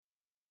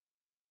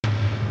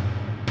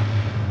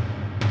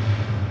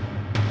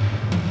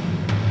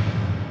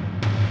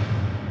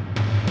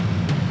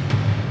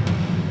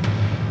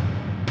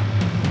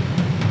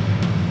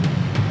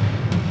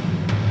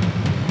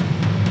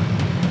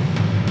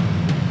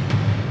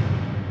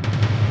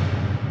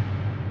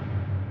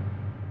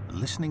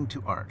Listening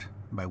to Art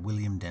by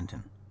William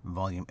Denton,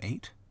 Volume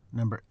 8,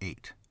 Number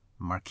 8,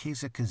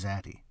 Marchesa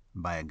Casati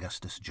by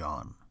Augustus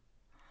John.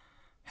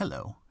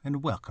 Hello,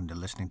 and welcome to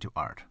Listening to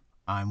Art.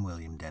 I'm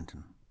William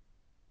Denton.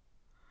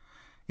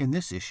 In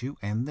this issue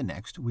and the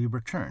next, we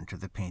return to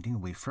the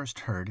painting we first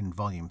heard in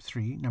Volume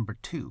 3, Number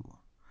 2,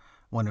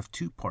 one of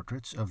two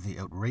portraits of the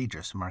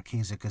outrageous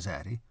Marchesa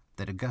Casati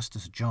that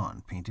Augustus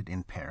John painted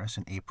in Paris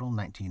in April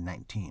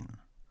 1919.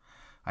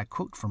 I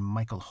quote from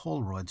Michael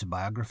Holroyd's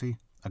biography,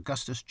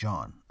 Augustus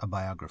John, a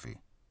Biography,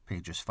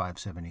 pages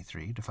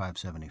 573 to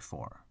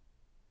 574.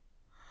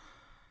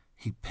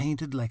 He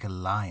painted like a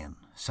lion,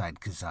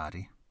 sighed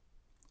Casati.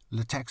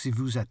 Le taxi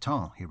vous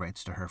attend, he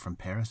writes to her from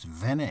Paris,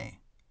 venez.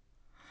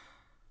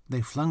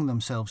 They flung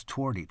themselves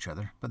toward each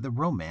other, but the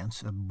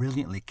romance, a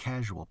brilliantly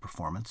casual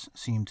performance,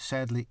 seemed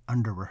sadly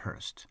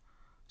under-rehearsed.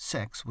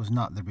 Sex was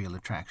not the real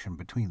attraction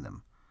between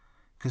them.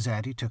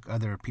 Casati took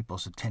other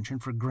people's attention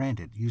for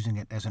granted, using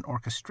it as an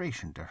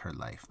orchestration to her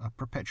life, a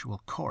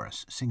perpetual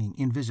chorus singing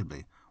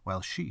invisibly while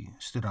she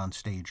stood on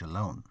stage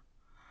alone.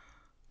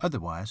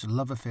 Otherwise,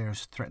 love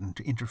affairs threatened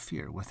to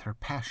interfere with her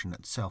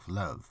passionate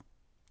self-love,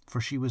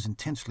 for she was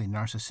intensely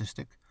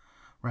narcissistic,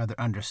 rather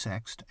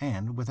undersexed,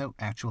 and without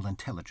actual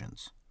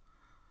intelligence.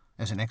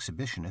 As an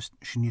exhibitionist,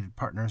 she needed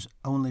partners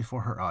only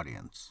for her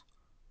audience.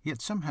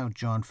 Yet somehow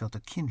John felt a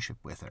kinship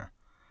with her.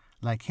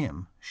 Like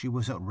him, she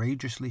was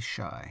outrageously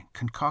shy,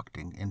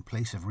 concocting, in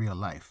place of real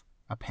life,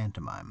 a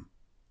pantomime.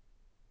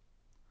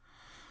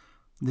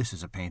 This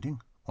is a painting,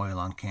 oil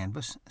on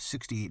canvas,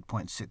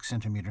 68.6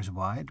 centimeters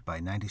wide by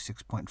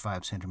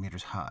 96.5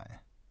 centimeters high.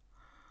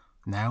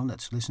 Now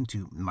let's listen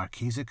to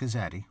Marchesa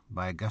Casati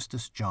by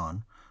Augustus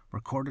John,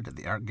 recorded at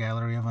the Art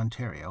Gallery of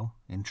Ontario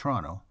in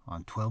Toronto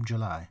on 12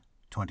 July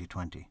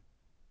 2020.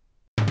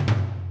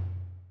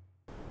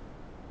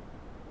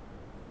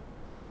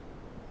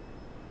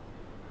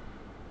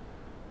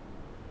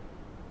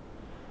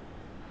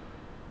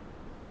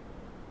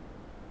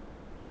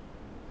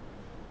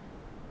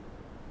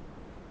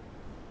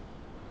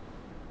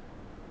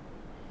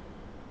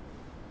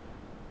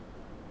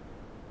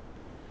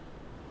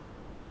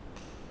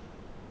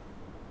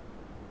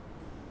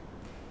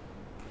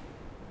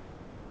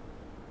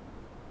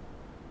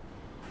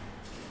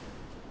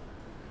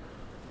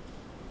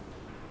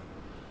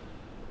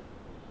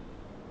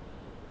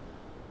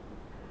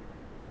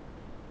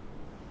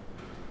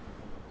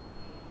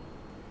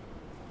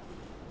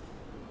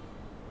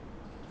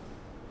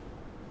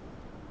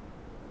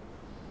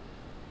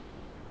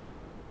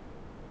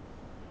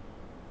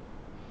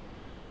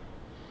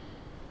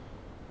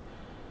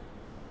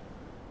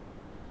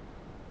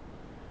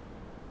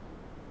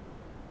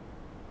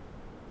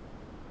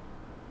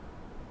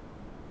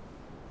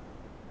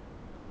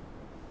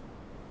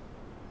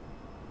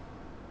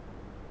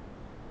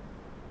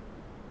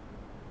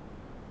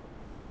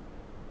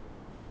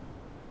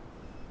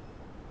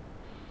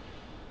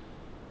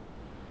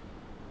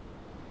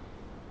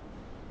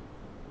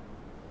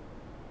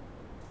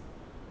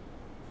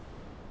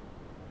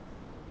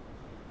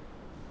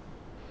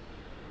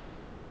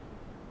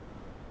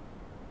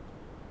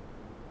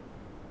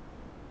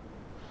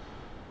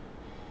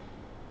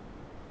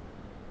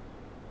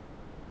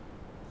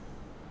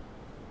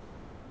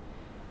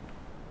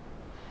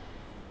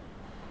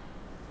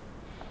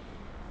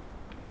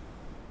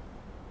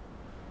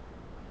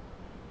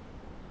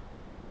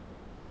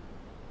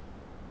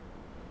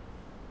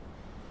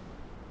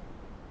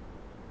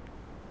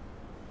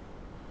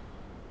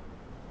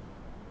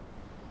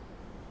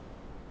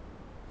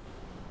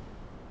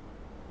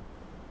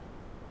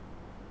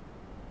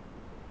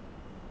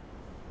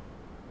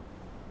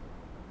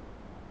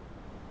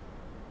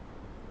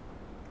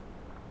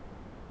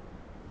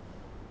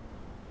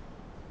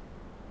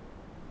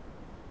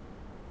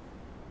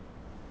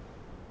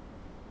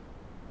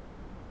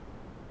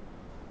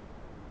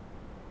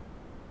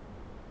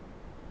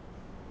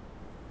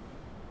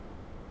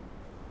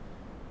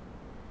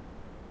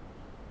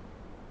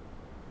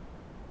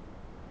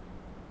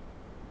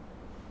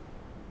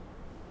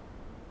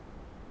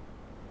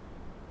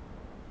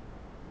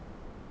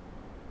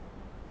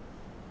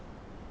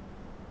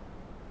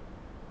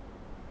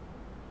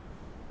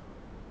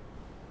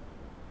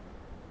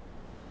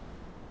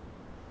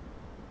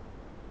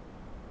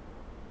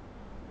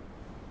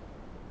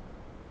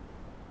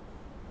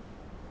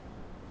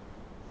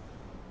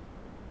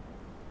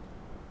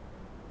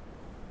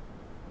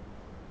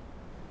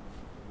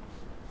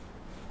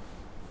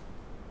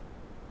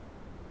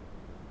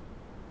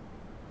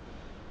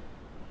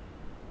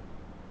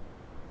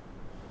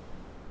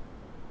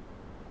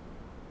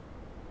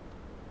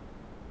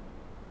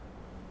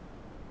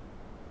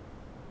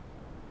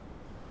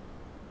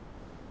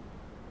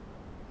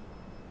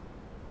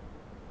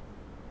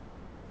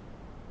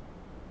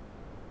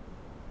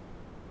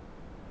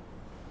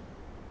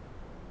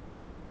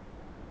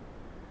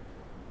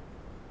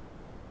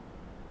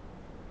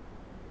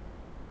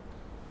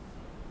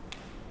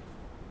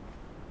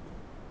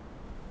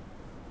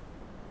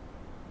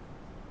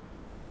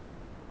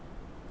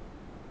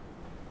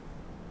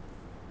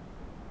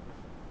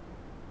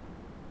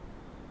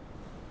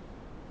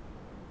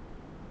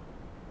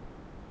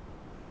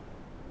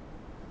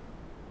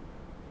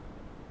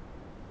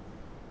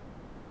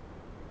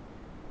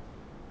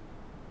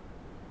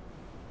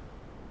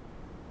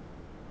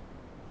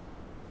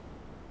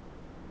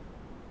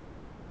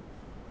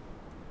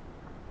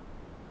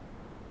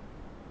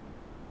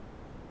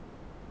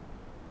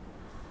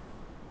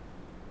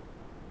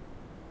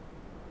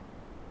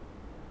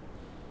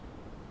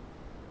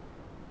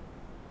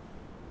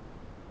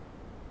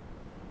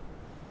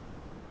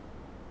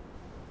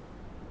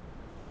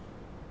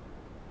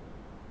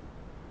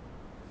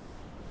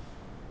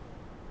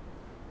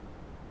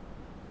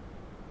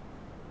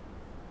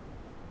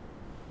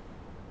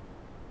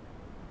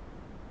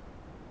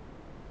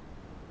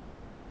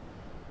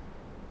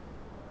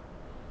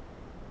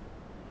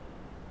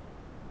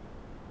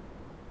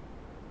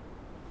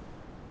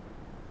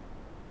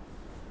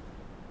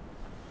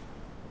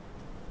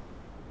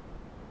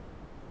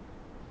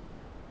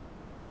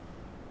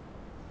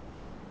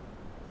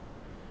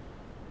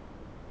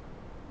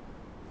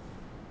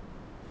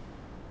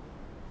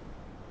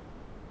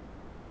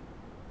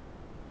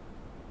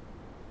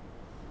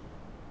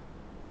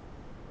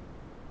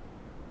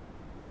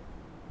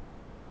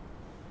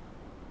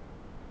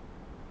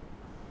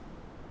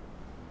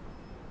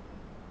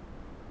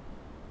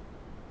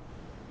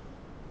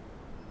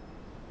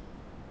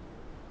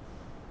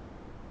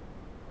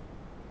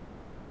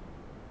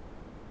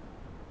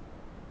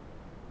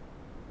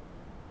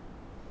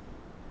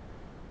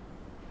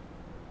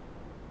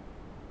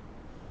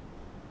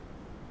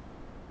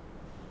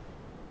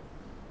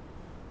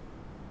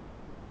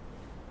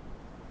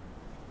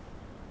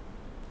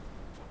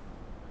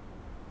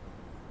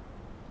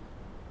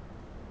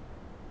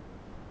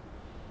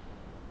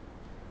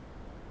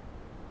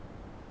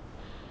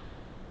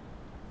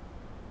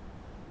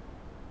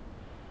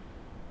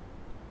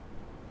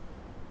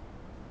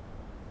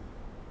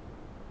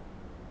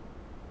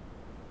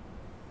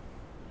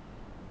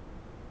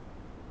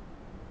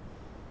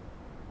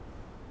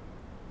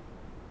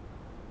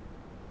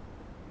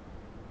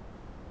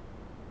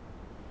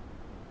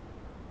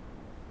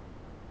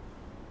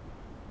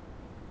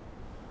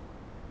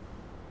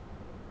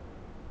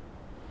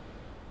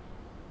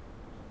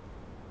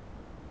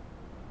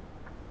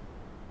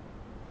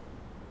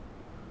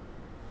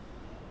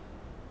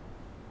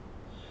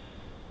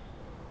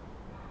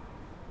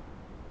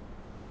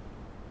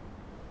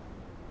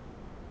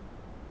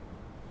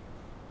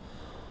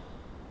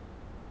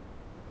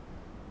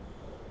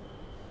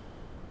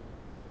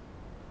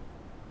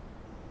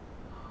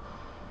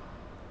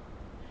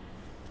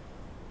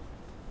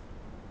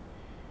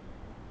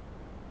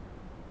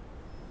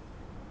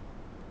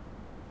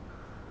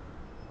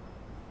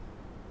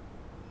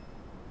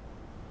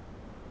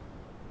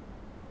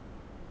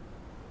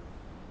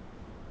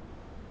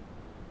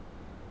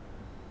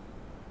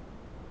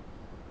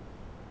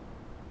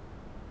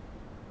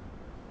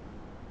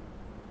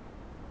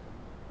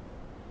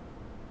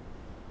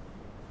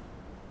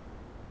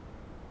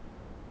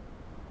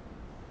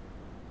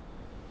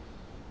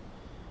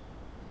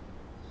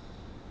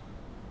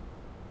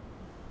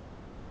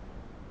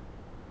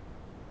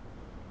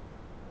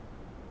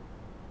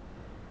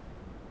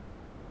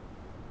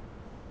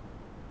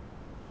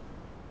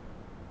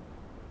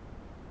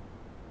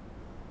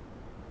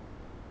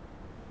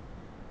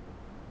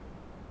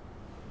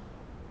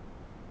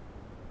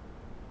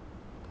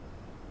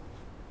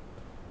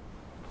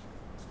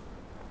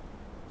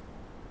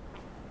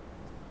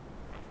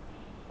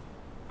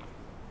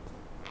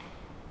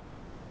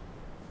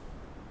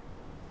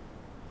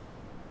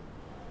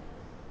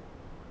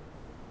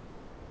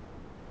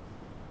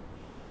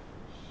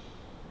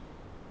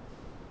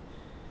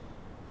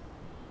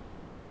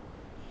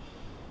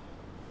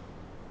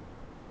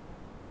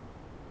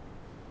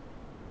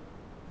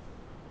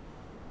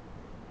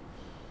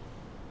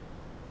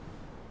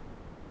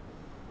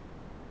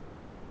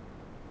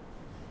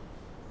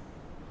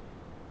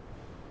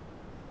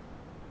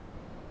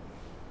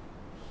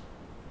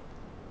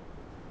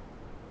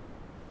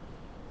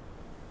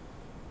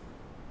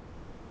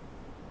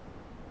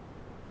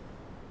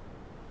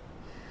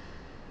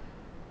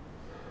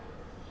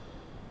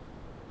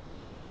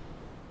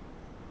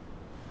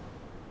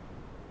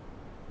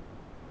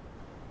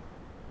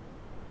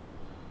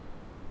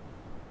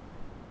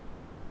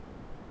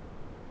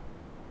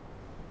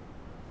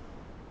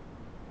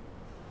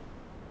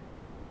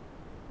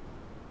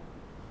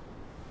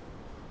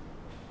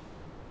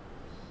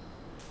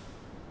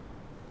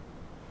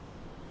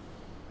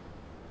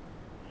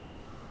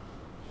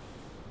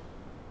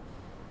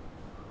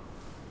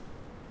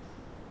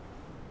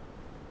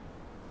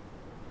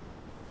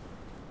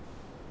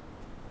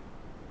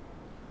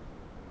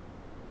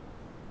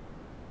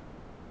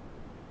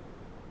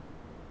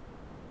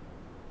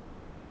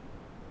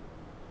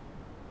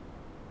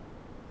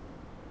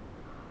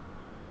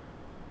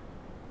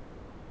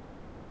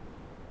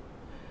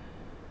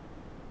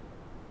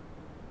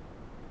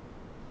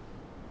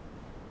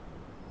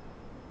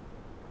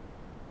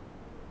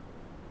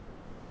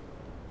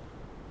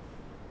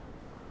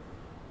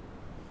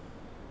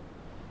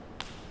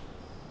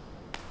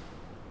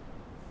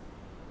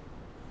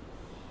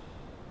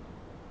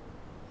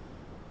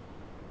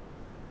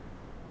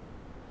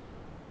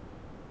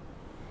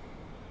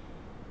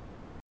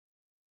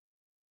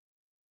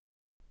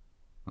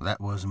 That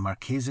was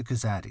Marchesa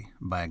Casati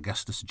by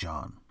Augustus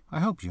John. I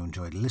hope you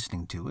enjoyed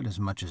listening to it as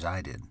much as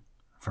I did.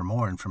 For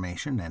more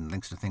information and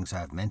links to things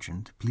I've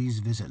mentioned, please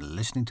visit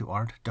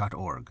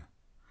listeningtoart.org.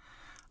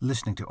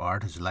 Listening to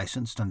Art is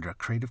licensed under a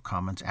Creative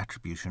Commons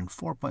Attribution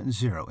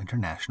 4.0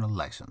 International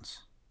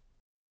License.